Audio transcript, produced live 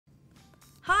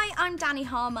Hi, I'm Dani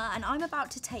Harmer and I'm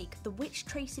about to take the Which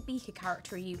Tracy Beaker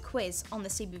Character Are You quiz on the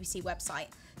CBBC website.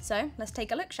 So let's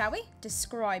take a look, shall we?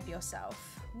 Describe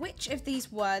yourself. Which of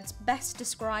these words best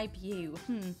describe you?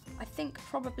 I think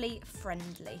probably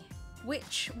friendly.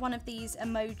 Which one of these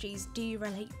emojis do you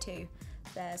relate to?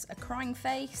 There's a crying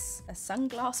face, a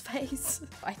sunglass face.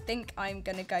 I think I'm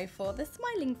gonna go for the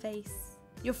smiling face.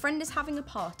 Your friend is having a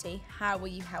party, how will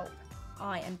you help?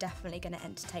 I am definitely gonna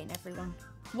entertain everyone.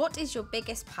 What is your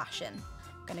biggest passion?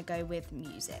 I'm gonna go with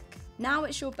music. Now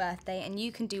it's your birthday and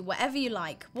you can do whatever you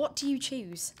like. What do you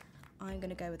choose? I'm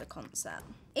gonna go with a concert.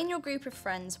 In your group of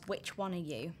friends, which one are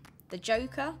you? The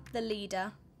joker, the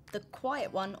leader, the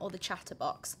quiet one, or the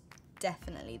chatterbox?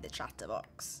 Definitely the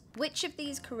chatterbox. Which of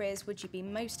these careers would you be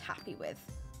most happy with?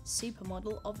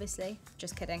 Supermodel, obviously.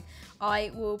 Just kidding.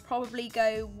 I will probably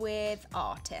go with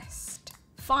artist.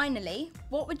 Finally,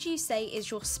 what would you say is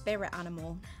your spirit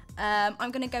animal?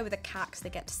 I'm gonna go with a cat because they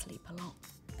get to sleep a lot.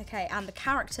 Okay, and the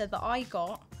character that I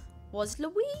got was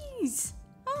Louise.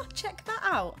 Oh, check that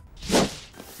out.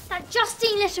 That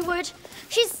Justine Littlewood,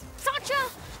 she's such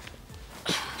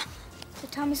a... So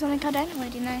tell me something I don't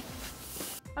already know.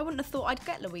 I wouldn't have thought I'd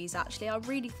get Louise, actually. I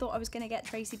really thought I was gonna get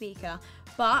Tracy Beaker.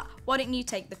 But why don't you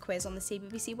take the quiz on the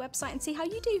CBBC website and see how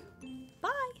you do?